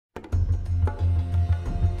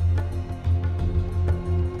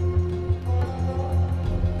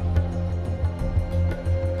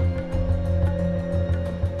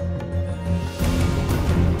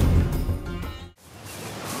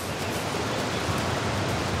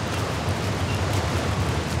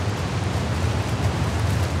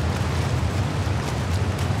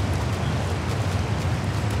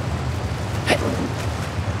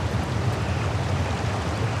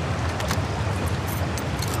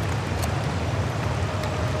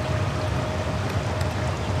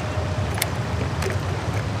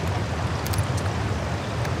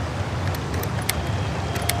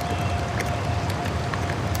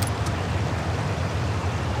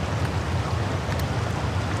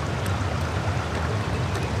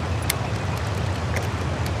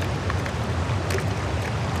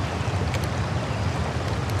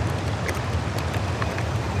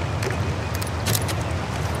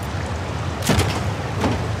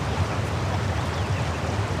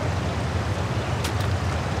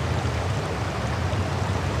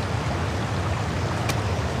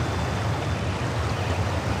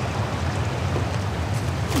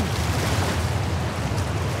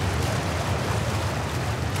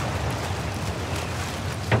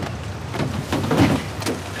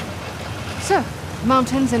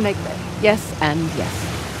Mountains and Lake Bay. Yes and yes.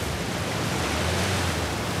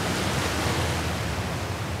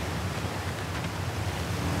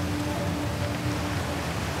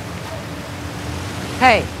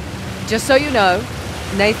 Hey, just so you know,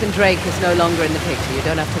 Nathan Drake is no longer in the picture. You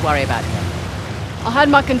don't have to worry about him. I had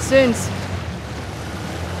my concerns.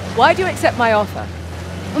 Why do you accept my offer?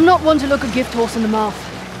 I'm not one to look a gift horse in the mouth.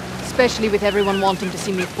 Especially with everyone wanting to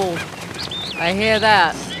see me fall. I hear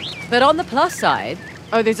that. But on the plus side...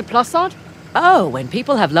 Oh, there's a plus side? Oh, when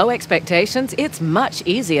people have low expectations, it's much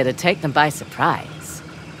easier to take them by surprise.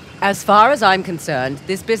 As far as I'm concerned,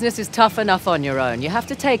 this business is tough enough on your own. You have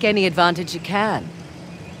to take any advantage you can.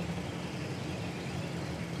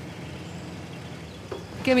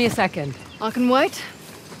 Give me a second. I can wait.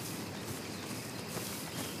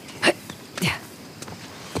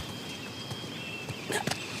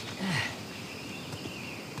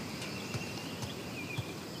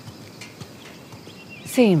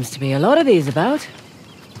 Seems to be a lot of these about.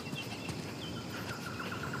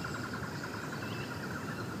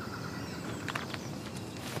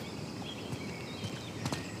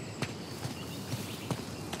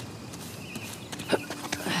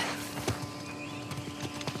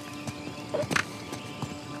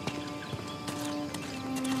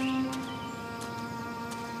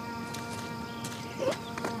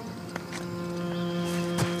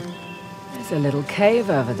 There's a little cave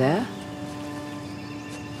over there.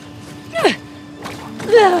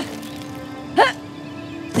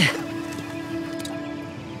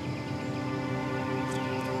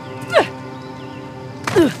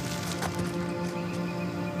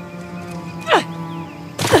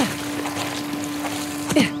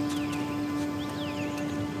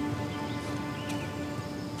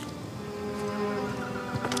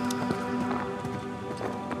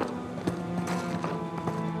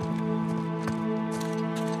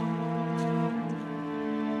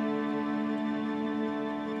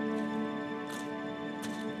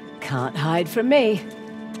 Can't hide from me.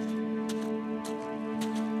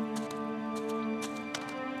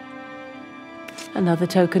 Another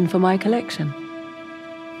token for my collection.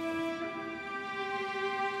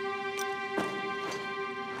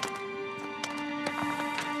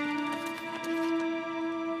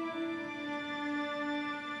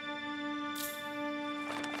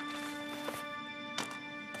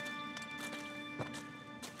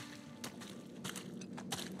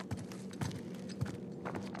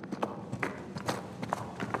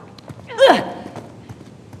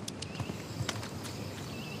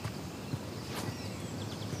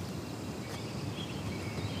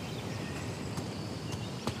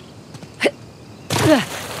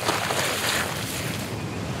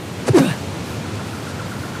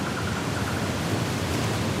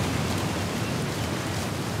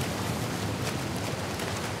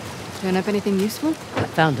 Don't have anything useful? I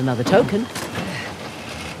found another token.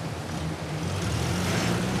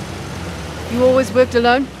 You always worked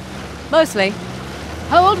alone? Mostly.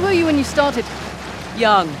 How old were you when you started?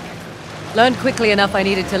 Young. Learned quickly enough I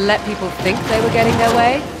needed to let people think they were getting their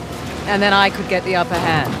way, and then I could get the upper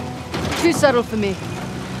hand. Too subtle for me.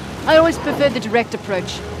 I always preferred the direct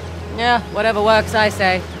approach. Yeah, whatever works, I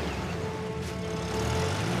say.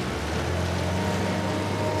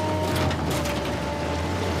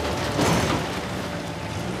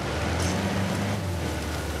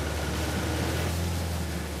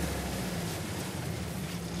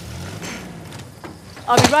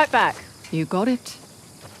 I'll be right back. You got it.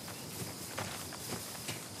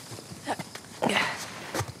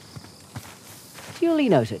 Duly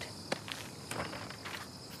noted.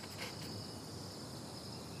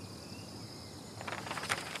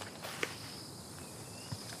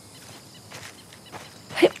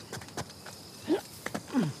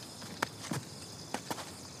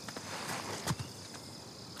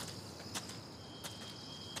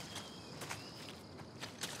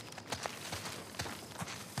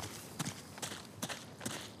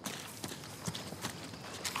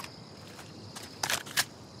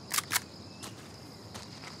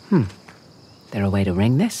 There a way to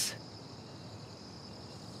ring this?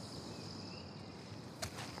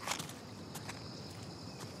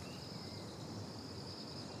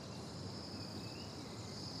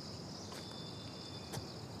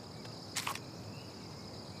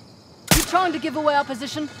 You trying to give away our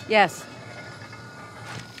position? Yes.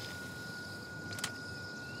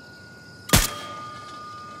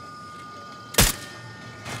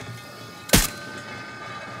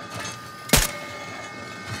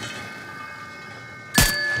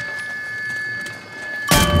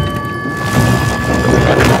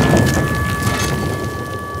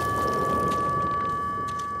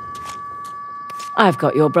 I've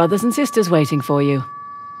got your brothers and sisters waiting for you.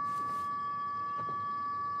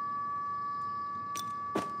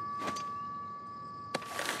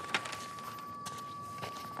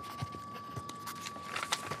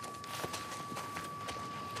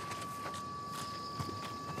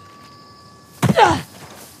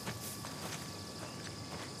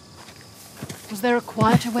 Was there a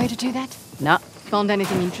quieter way to do that? Nah, Found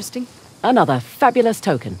anything interesting? another fabulous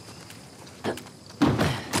token.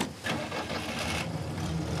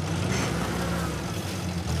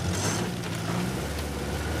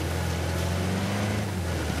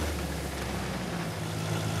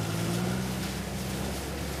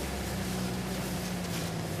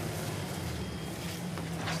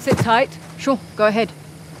 Sit tight. Sure, go ahead.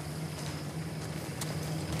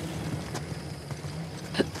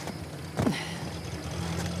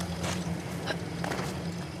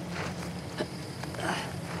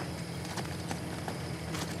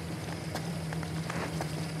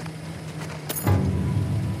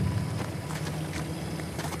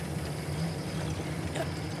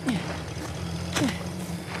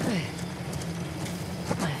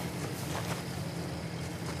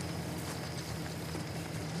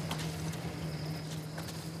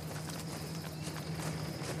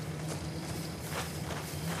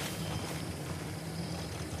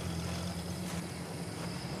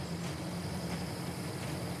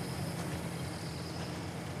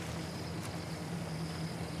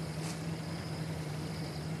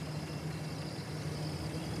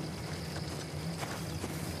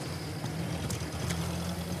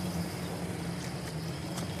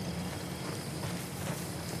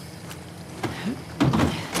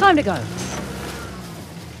 Time to go.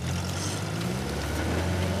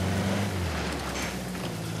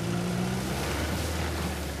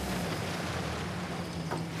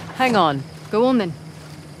 Hang on. Go on then.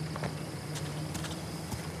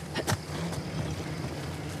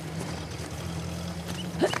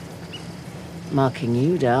 Marking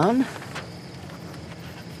you down.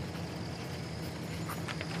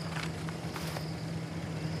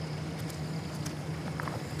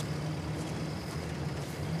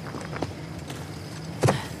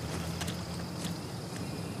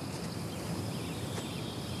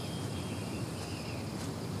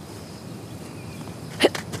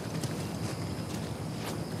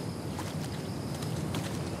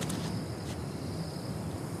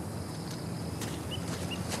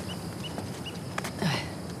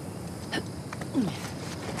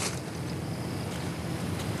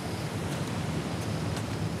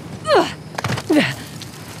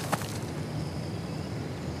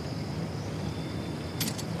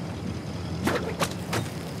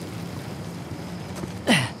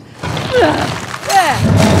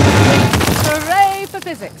 Hooray for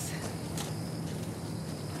physics.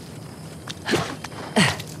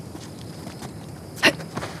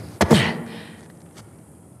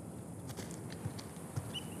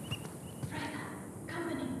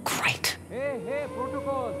 Great. Hey,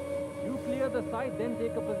 protocol! You clear the site, then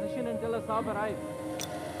take a position until a sub arrives.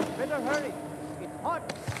 Better hurry. It's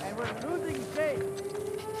hot and we're losing space.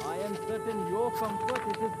 I am certain your comfort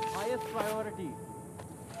is his highest priority.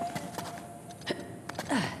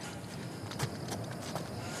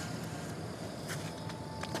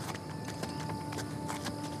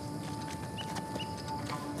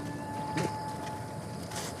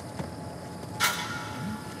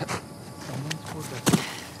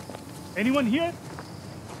 Anyone here?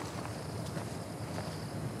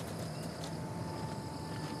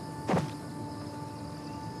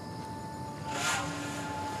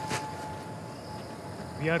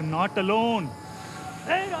 We are not alone.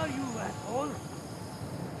 Where are you, asshole?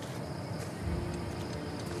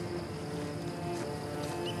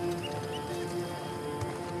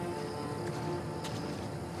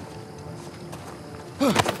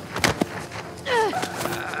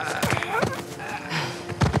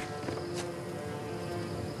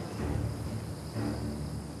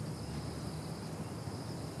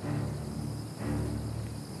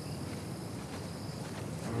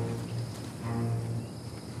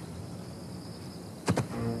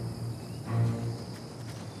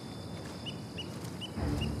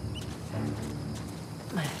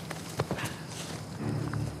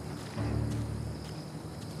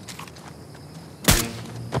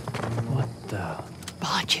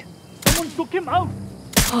 Behind you. Someone took him out.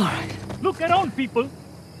 All right. Look around, people.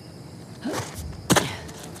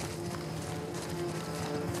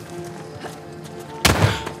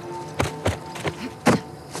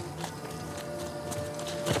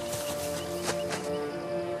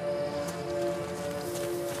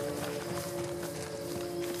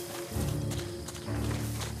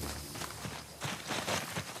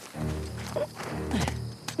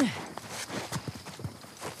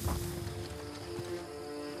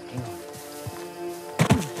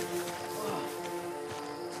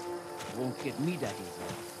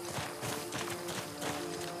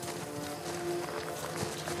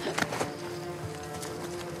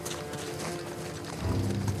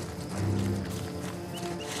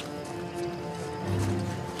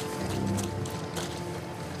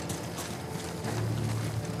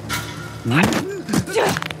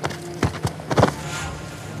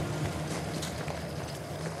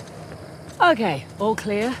 Okay, all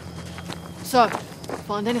clear. So,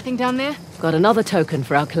 find anything down there? Got another token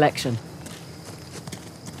for our collection.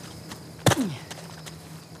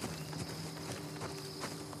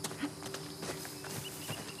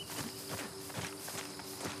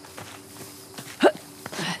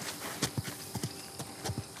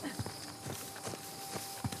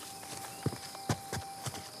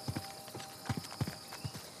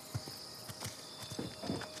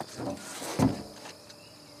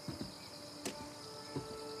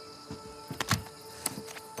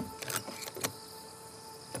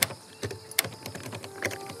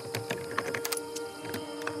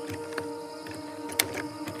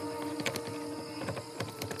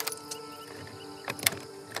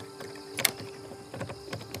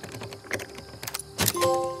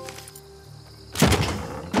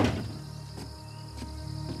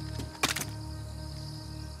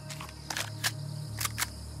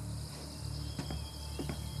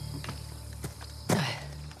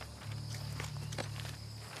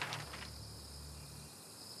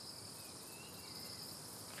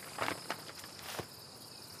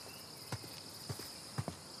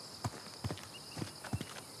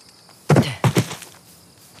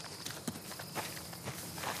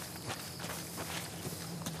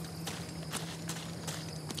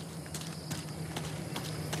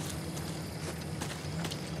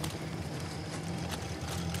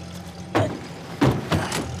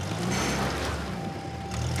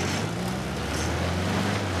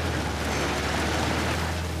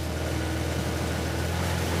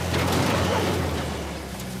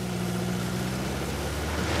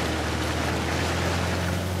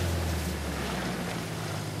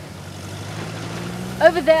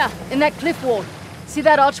 Over there, in that cliff wall. See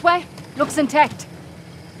that archway? Looks intact.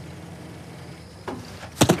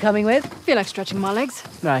 You coming with? Feel like stretching my legs.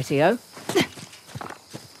 Rightio.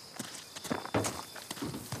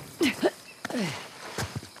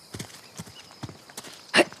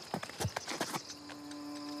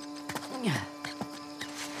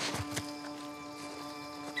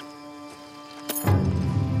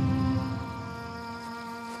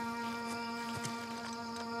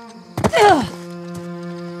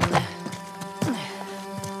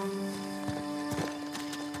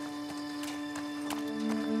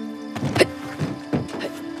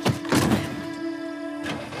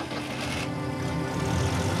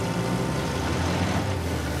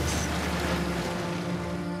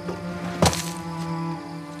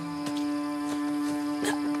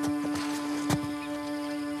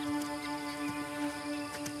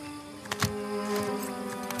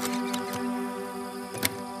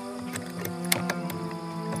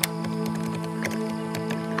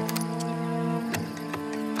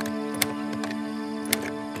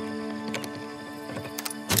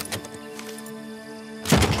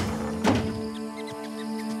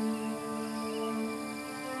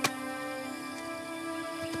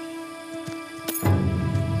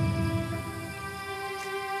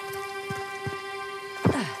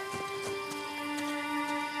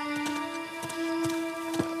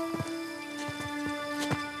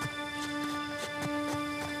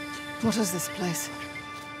 What is this place?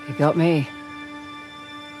 You got me.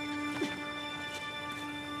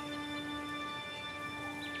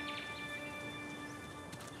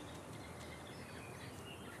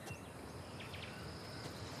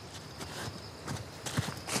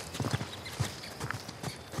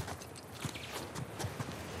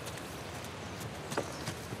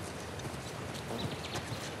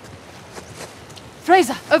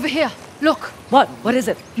 Fraser, over here. Look, What? What is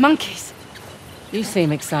it? monkeys. You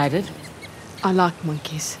seem excited. I like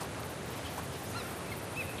monkeys.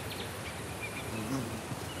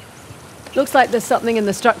 Looks like there's something in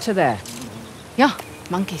the structure there. Yeah,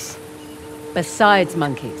 monkeys. Besides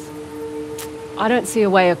monkeys. I don't see a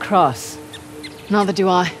way across. Neither do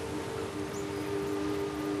I.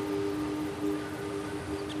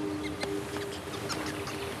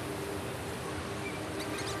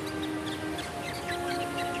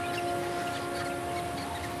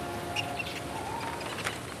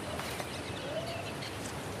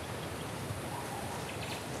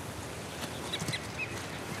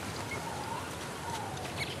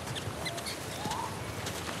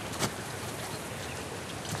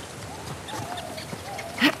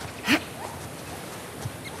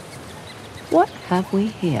 What have we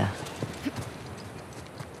here?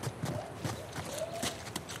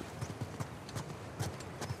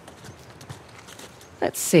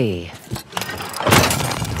 Let's see.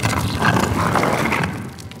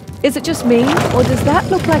 Is it just me, or does that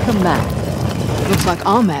look like a map? Looks like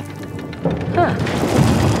our map. Huh.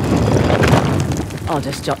 I'll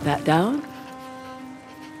just jot that down.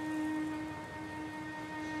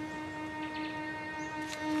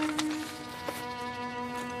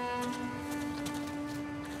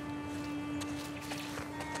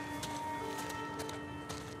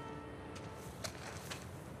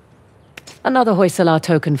 Another Hoysala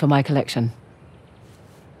token for my collection.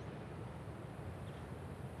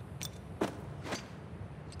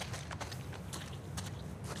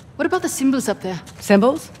 What about the symbols up there?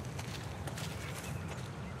 Symbols?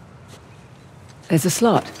 There's a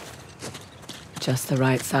slot. Just the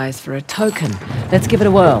right size for a token. Let's give it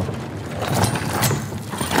a whirl.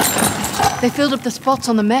 They filled up the spots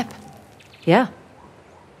on the map. Yeah.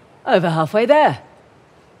 Over halfway there.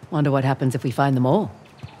 Wonder what happens if we find them all.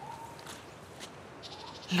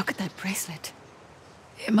 Look at that bracelet.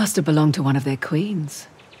 It must have belonged to one of their queens.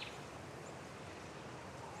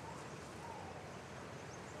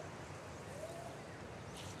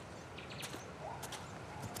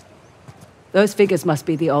 Those figures must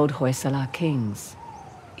be the old Hoysala kings.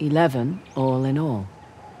 11 all in all.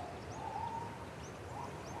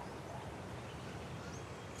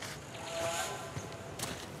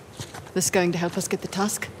 This going to help us get the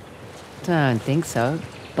tusk? Don't think so,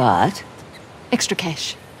 but... Extra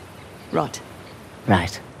cash. Right.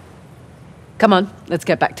 Right. Come on, let's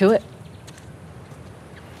get back to it.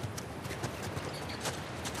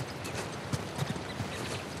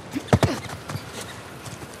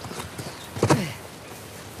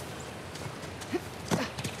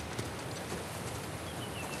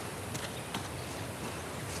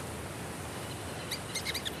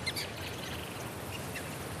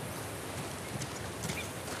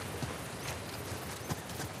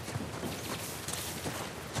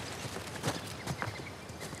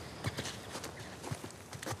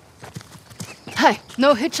 Hey,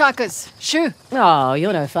 no hitchhikers. Shoo. Oh,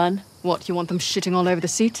 you're no fun. What, you want them shitting all over the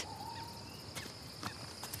seat?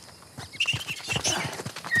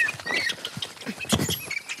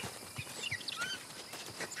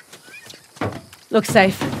 Looks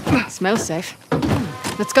safe. Smells safe.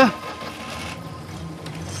 Let's go.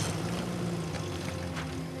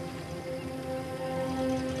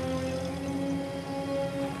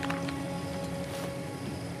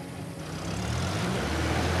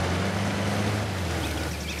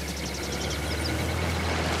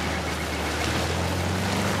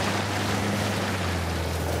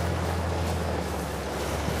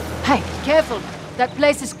 Hey, careful. That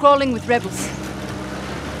place is crawling with rebels.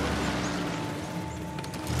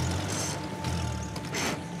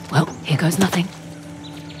 Well, here goes nothing.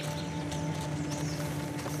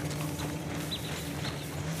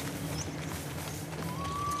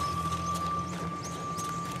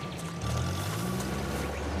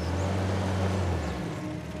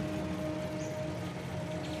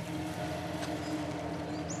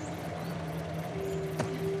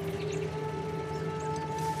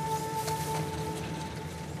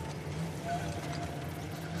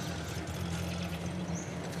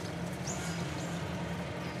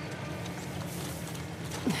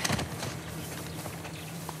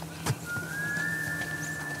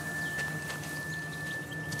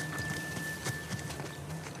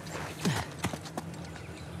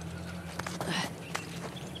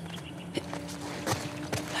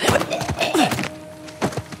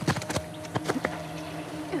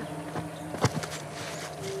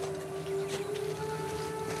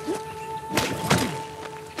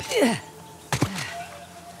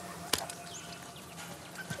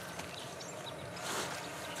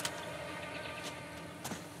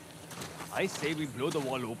 I say we blow the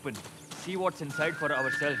wall open, see what's inside for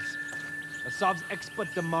ourselves. Asav's expert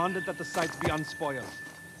demanded that the sites be unspoiled.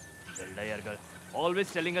 Girl,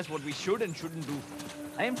 always telling us what we should and shouldn't do.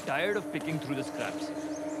 I am tired of picking through the scraps.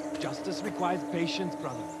 Justice requires patience,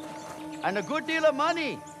 brother. And a good deal of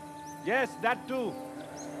money. Yes, that too.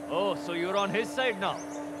 Oh, so you're on his side now?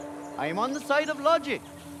 I am on the side of logic.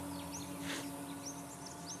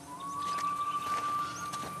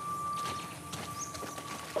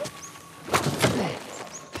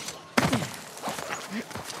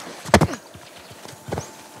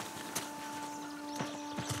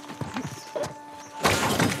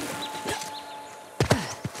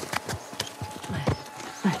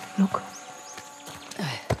 Look.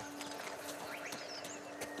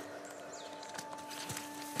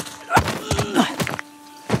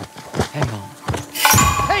 Hang on.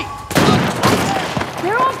 Hey!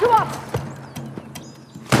 They're on to us!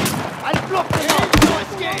 I'll block them out! No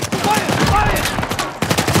escape! Fire! Fire!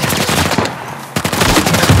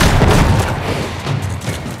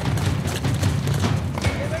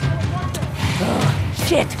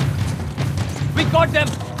 Shit! We got them!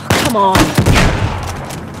 Come on!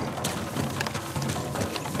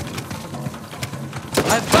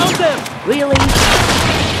 I found them! Really?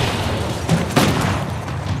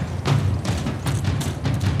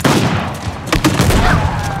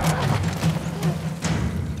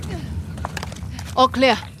 All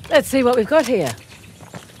clear. Let's see what we've got here.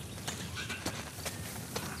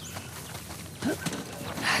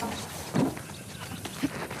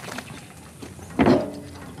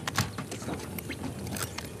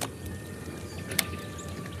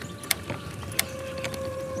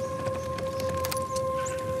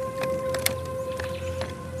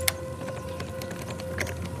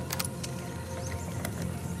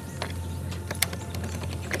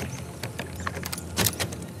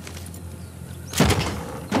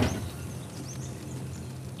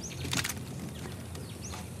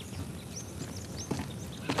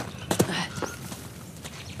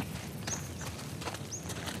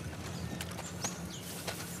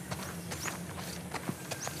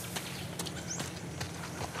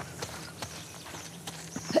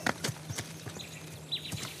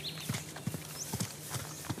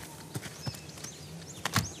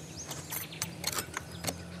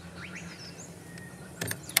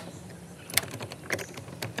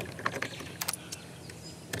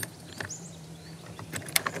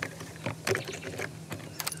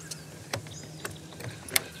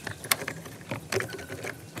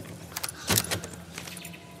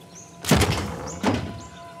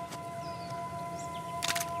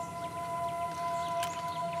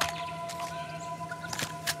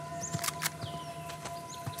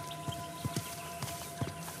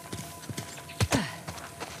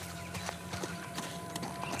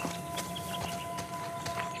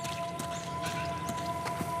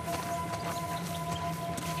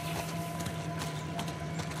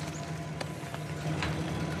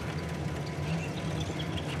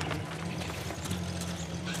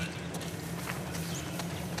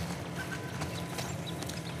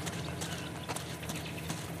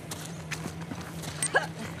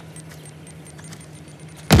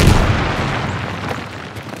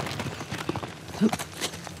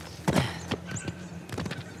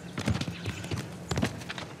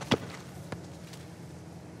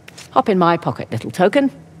 Hop in my pocket, little token.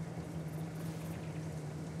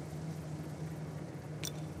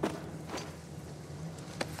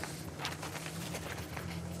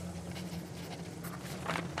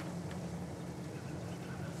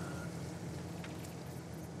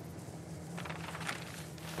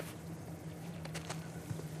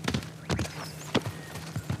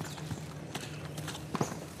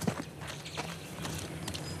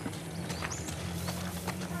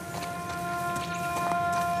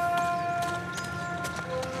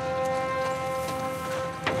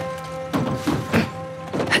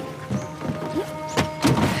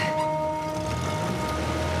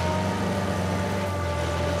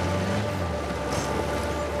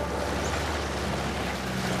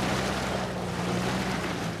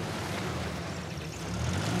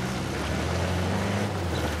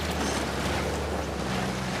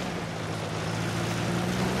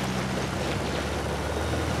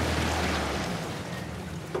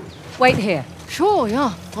 Wait here. Sure,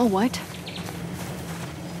 yeah. I'll wait.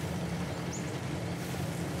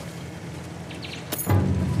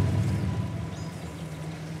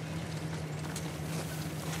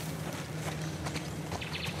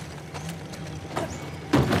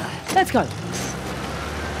 Let's go.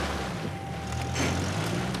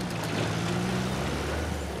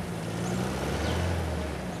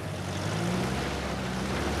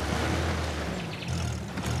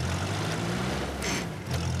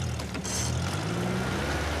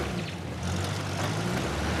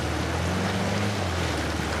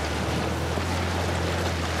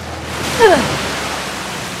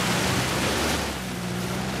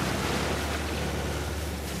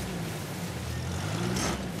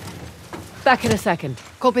 Back in a second.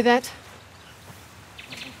 Copy that.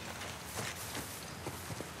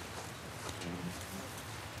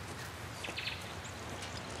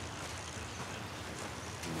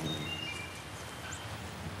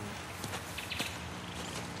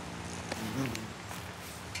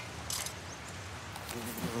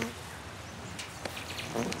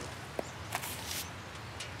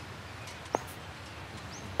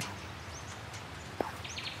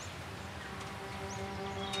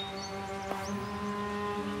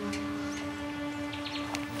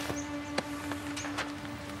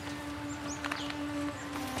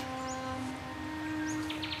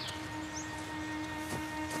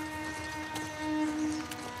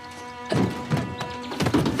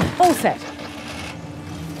 All set.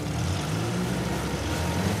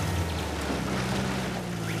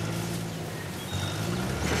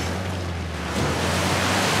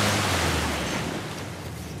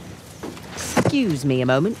 excuse me a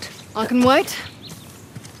moment? I can wait.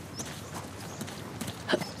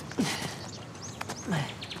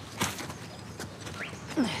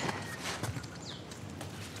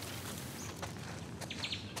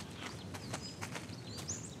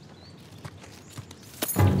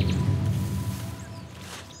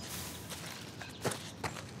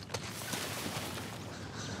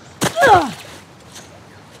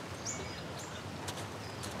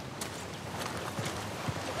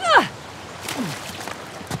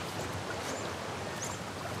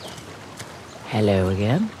 Hello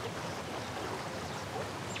again.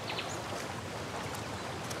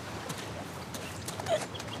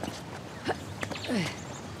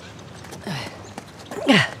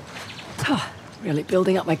 Really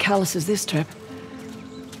building up my calluses this trip.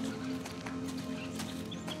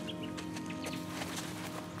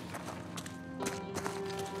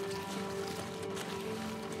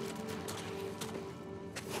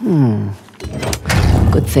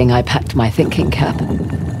 Good thing I packed my thinking cap.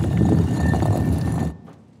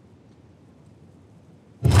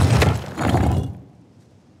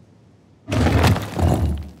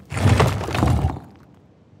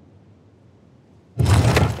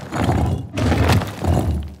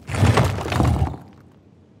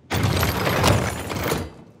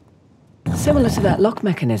 Similar to that lock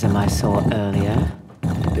mechanism I saw earlier,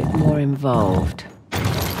 but a bit more involved.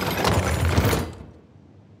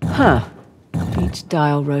 Huh. Each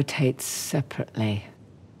dial rotates separately.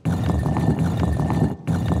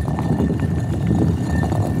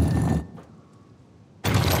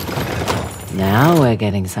 Now we're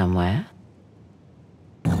getting somewhere.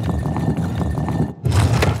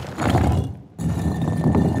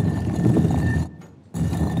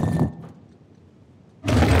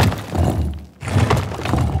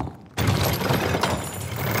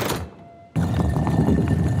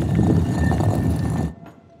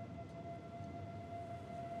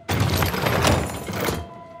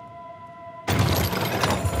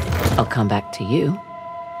 I'll come back to you.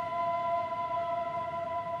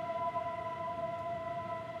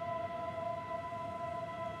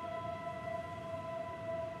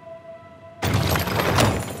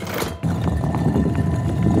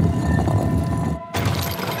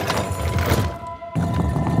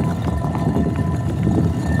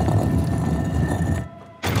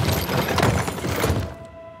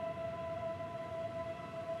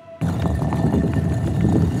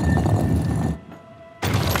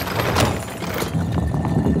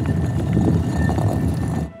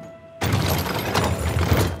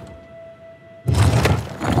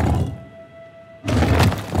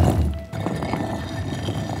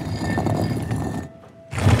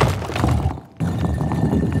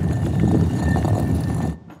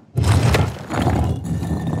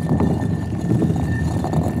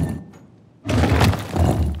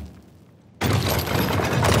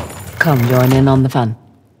 Come join in on the fun.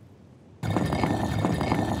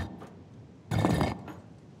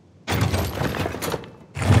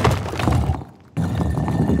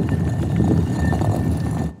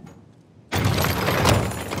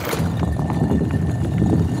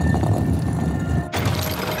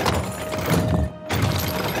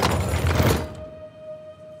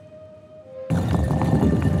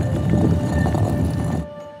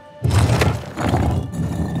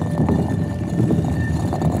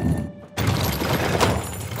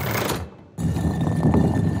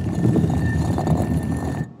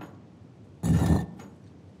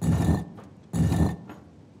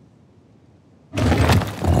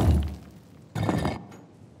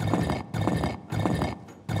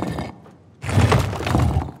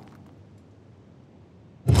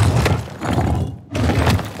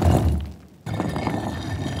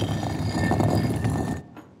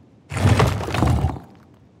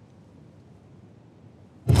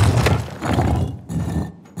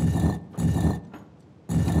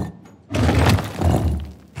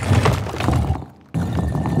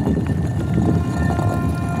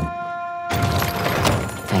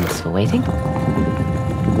 Thanks for waiting.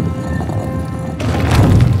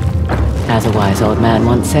 As a wise old man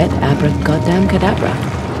once said, abracadabra.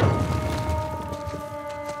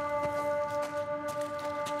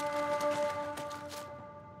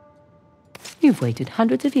 You've waited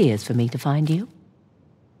hundreds of years for me to find you.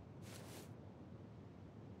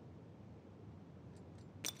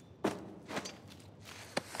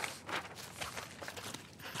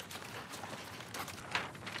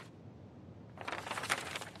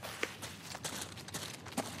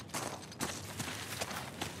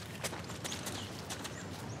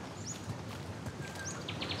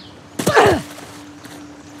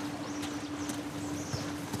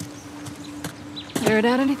 Cleared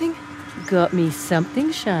out anything? Got me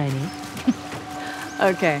something shiny.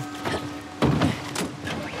 Okay.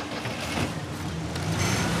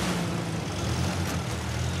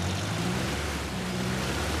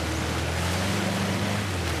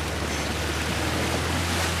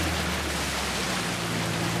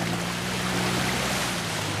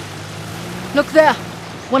 Look there!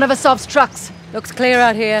 One of Asav's trucks. Looks clear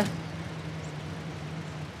out here.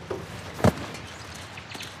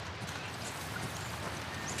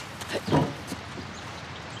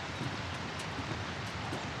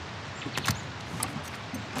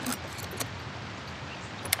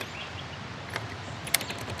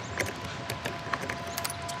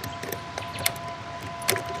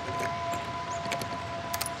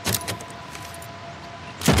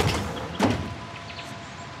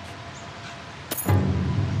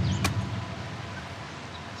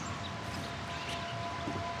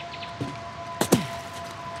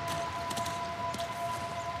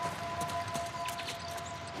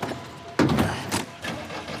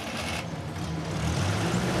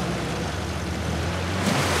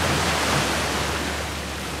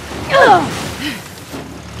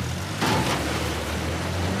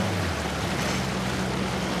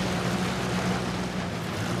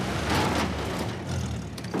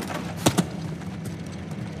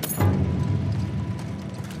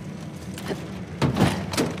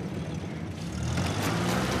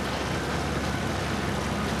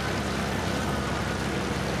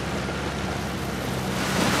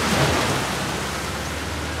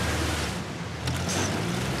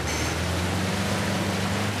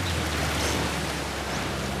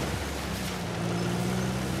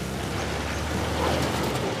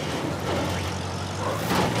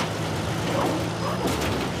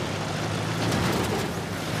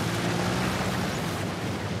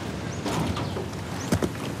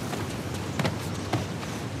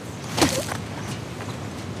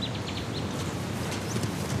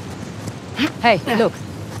 Hey, look.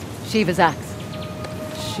 Shiva's axe.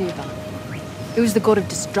 Shiva. It was the god of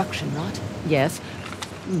destruction, right? Yes,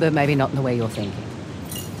 but maybe not in the way you're thinking.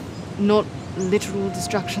 Not literal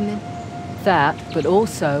destruction, then? That, but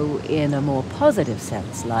also in a more positive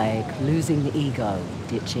sense, like losing the ego,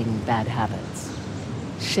 ditching bad habits.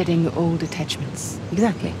 Shedding old attachments.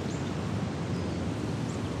 Exactly.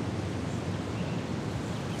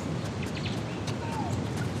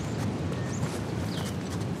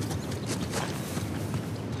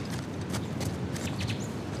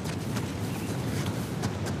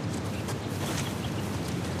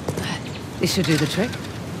 This should do the trick.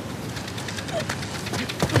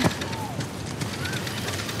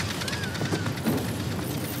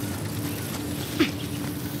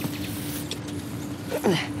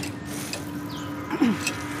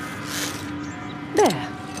 There.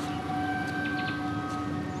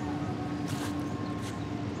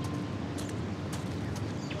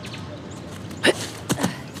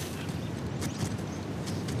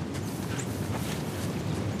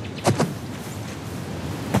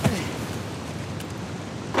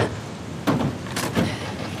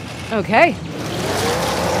 Okay.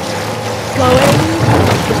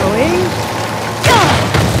 Going.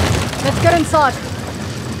 Let's get inside.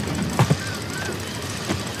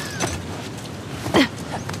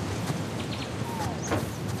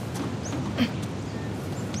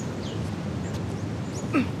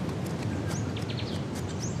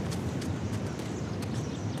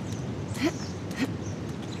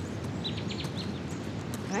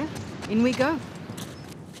 Okay, in we go.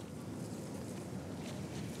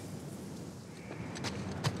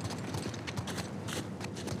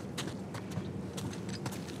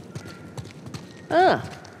 Ah.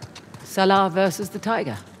 Salah versus the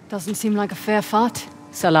tiger. Doesn't seem like a fair fight.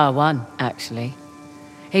 Salah won, actually.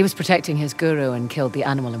 He was protecting his guru and killed the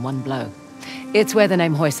animal in one blow. It's where the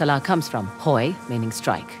name Hoi Salah comes from. Hoi, meaning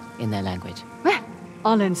strike, in their language. Well,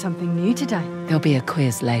 I learned something new today. There'll be a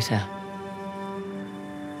quiz later.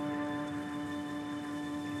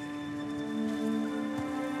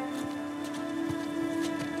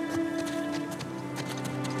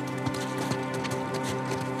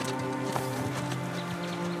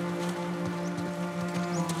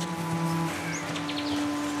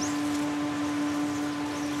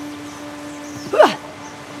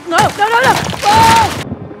 No! Oh!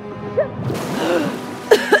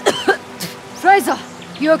 Fraser,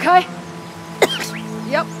 you okay?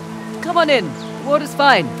 Yep. Come on in. Water's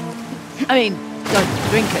fine. I mean, don't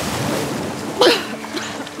drink it.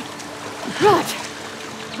 Right.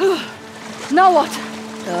 Now what?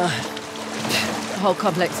 The whole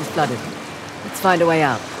complex is flooded. Let's find a way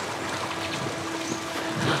out.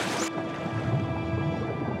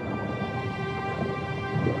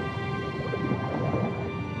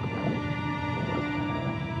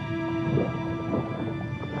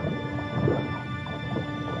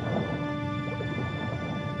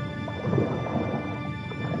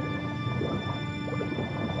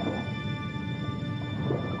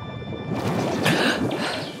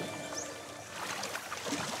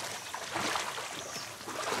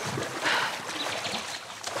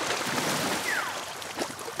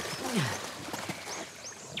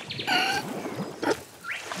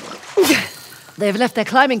 They've left their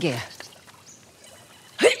climbing gear.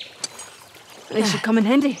 They should come in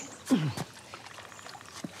handy.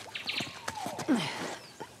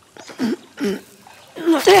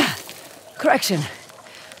 Correction.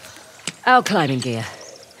 Our climbing gear.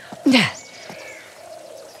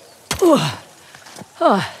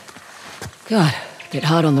 Oh, God, a bit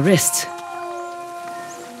hard on the wrists.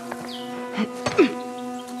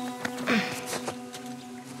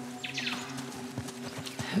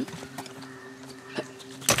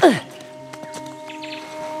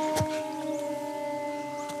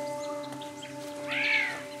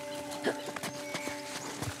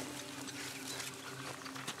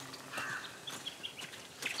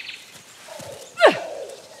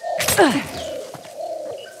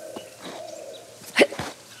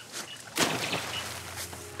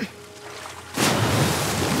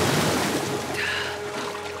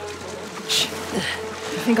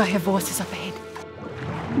 I think I hear voices up ahead.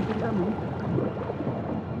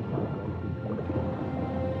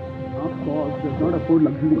 Of course, does not afford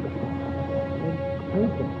luxury.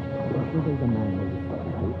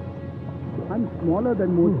 I'm smaller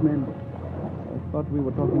than most men. I thought we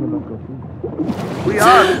were talking about your feet. We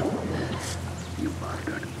are! You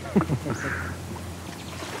bastard.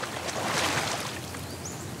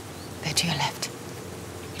 They're to your left.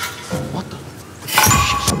 What the?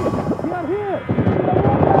 We are here!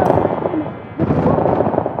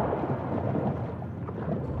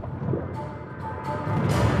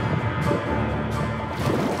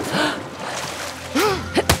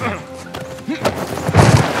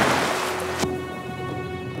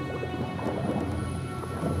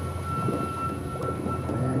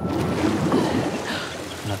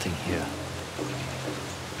 Nothing here.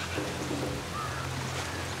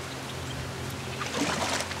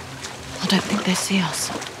 I don't think they see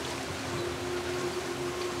us.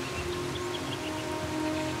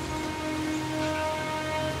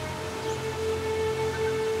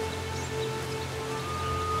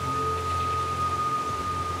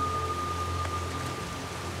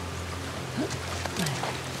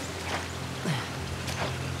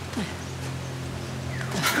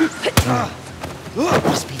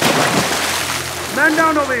 Man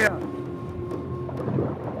down over here!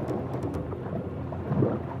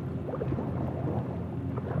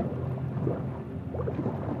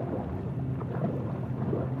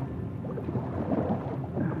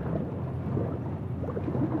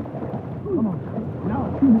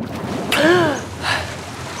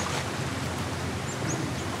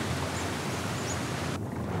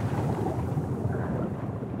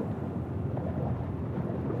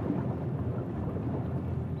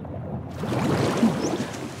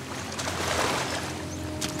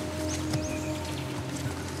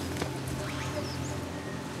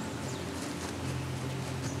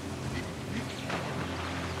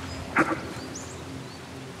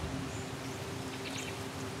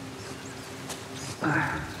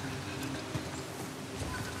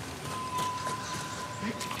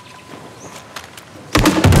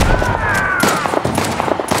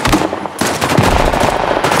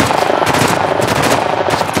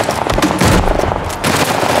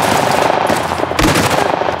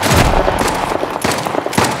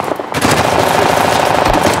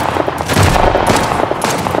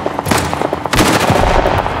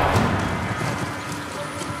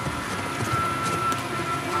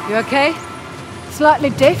 You okay? Slightly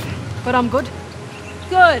deaf, but I'm good.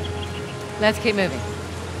 Good. Let's keep moving.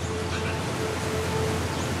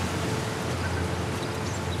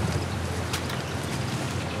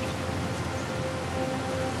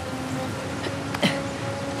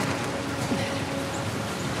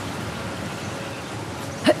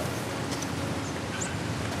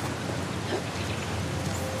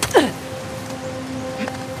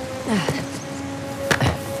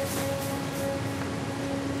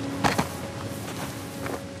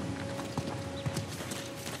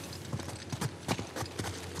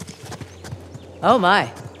 Oh my.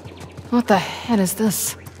 What the hell is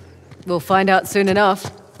this? We'll find out soon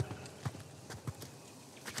enough.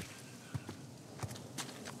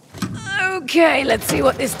 Okay, let's see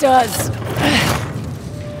what this does.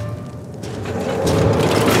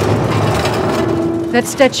 That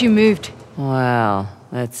statue moved. Well,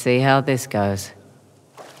 let's see how this goes.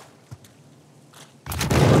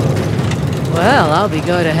 Well, I'll be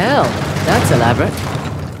going to hell. That's elaborate.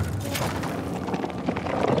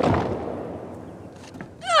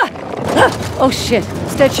 Oh shit.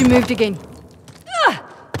 Statue moved again.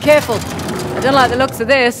 Careful. I don't like the looks of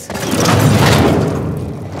this.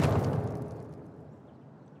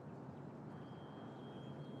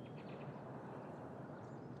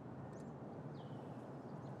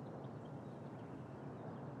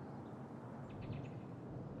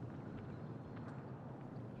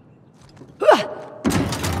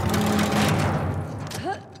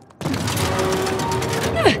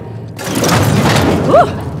 Whew,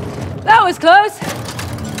 that was close.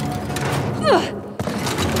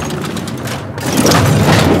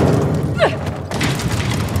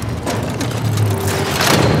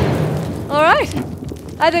 All right,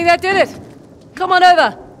 I think that did it. Come on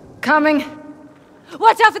over. Coming.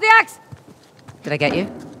 Watch out for the axe! Did I get you?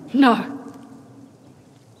 No.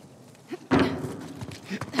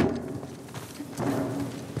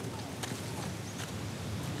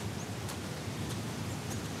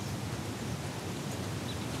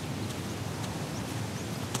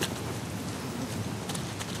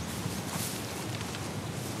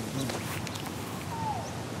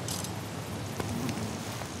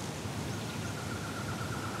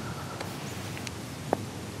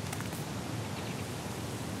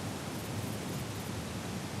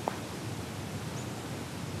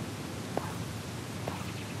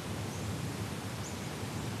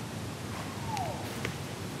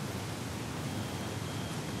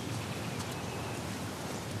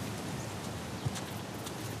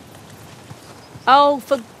 Oh,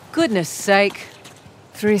 for goodness sake.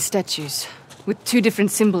 3 statues, with 2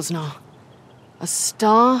 different symbols now. A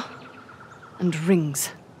star and rings.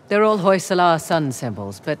 They're all Hoysala sun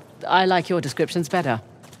symbols, but I like your descriptions better.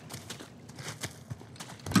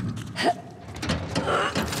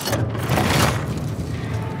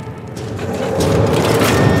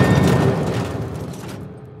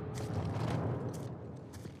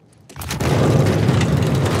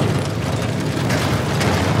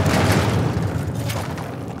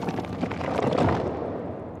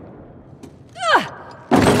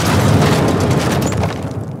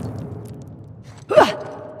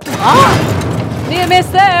 Near miss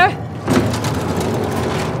there.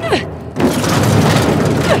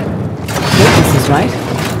 This is right.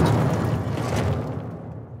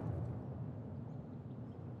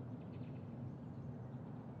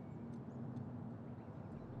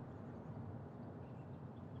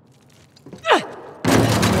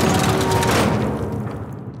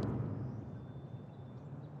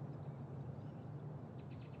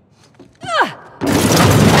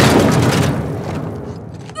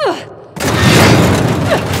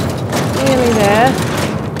 Nearly there.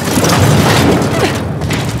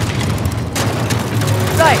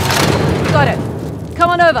 Right, got it. Come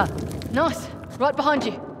on over. Nice. Right behind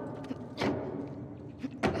you.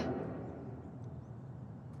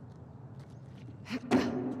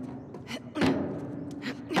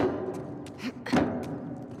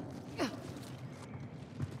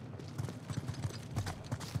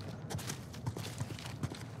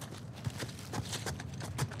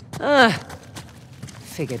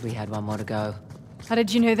 Figured we had one more to go. How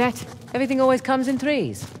did you know that? Everything always comes in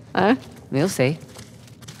 3s. Oh? We'll see.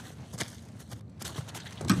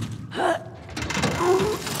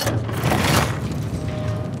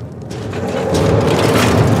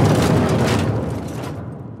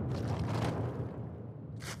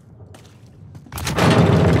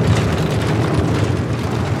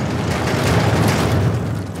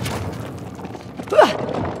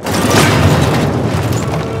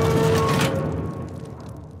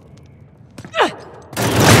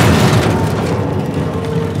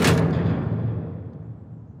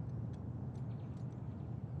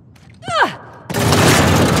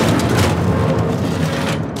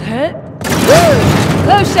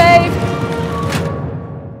 Close shave!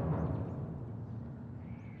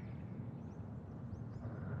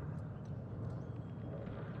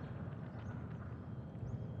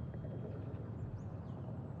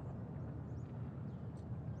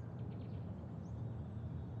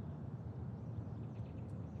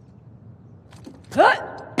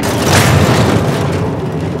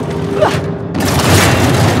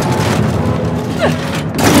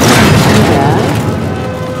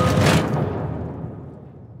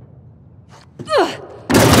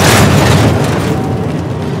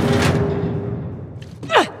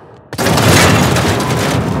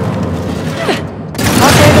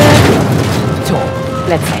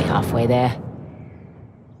 Let's say halfway there.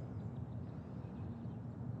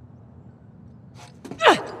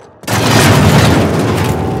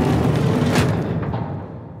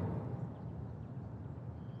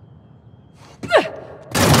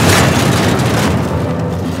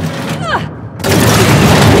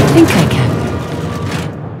 I think I can.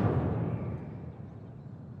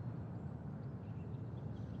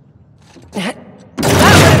 That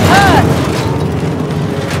would hurt!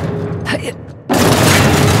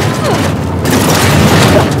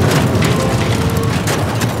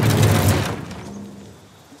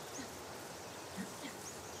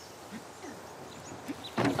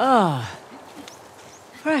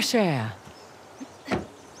 Fresh air.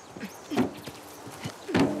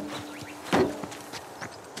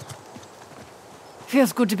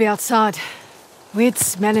 Feels good to be outside. Weird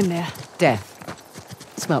smell in there. Death.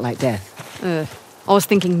 Smelled like death. I was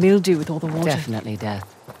thinking mildew with all the water. Definitely death.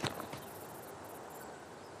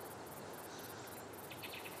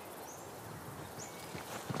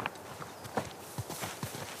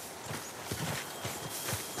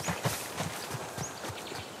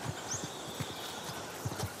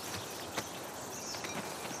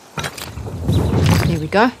 Here we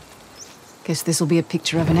go. Guess this'll be a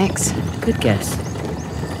picture of an ex. Good guess.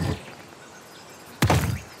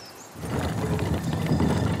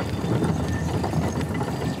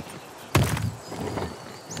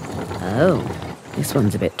 Oh, this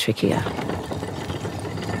one's a bit trickier.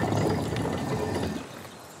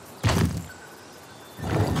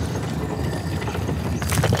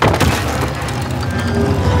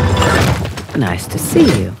 Nice to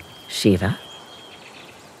see you, Shiva.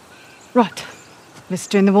 Right. Let's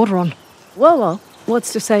turn the water on. Well,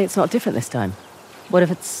 what's to say it's not different this time? What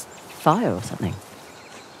if it's fire or something?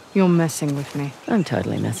 You're messing with me. I'm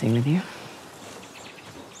totally messing with you.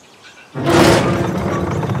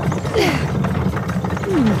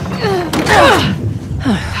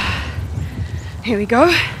 Here we go.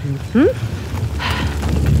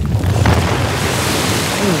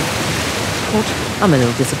 I'm a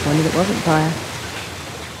little disappointed it wasn't fire.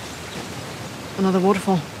 Another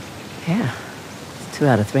waterfall. Yeah, it's 2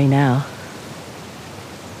 out of 3 now.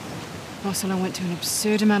 Russell, I went to an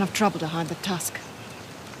absurd amount of trouble to hide the tusk.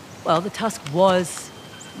 Well, the tusk was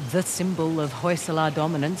the symbol of Hoysala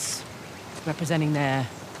dominance, representing their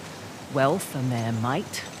wealth and their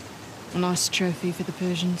might. A nice trophy for the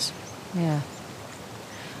Persians. Yeah.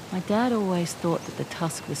 My dad always thought that the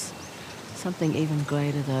tusk was something even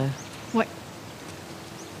greater, though. What?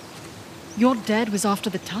 Your dad was after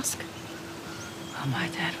the tusk? Oh, my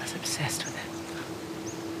dad was obsessed with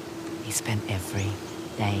it. He spent every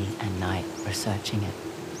day and night researching it.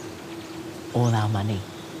 All our money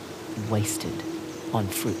wasted on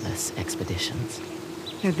fruitless expeditions.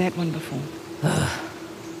 Heard that one before.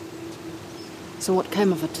 So what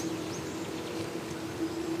came of it?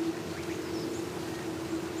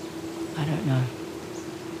 I don't know.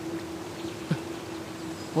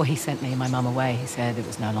 Well, he sent me and my mum away. He said it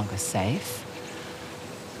was no longer safe.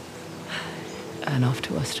 And off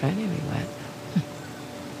to Australia we went.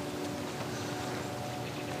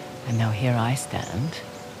 And now here I stand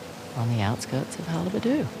on the outskirts of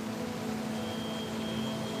Halibadu.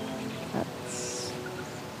 That's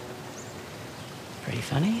pretty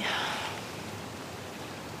funny.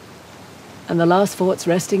 And the last fort's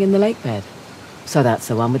resting in the lake bed. So that's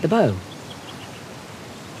the one with the bow.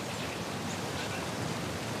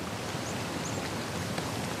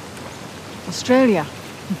 Australia.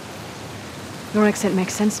 Your accent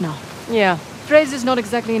makes sense now. Yeah, Fraser's not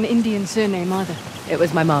exactly an Indian surname either. it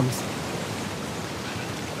was my mum's.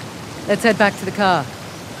 Let's head back to the car.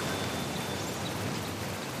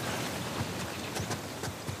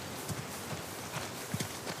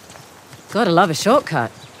 Gotta love a shortcut.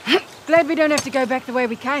 Glad we don't have to go back the way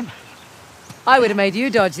we came. I would have made you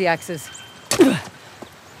dodge the axes.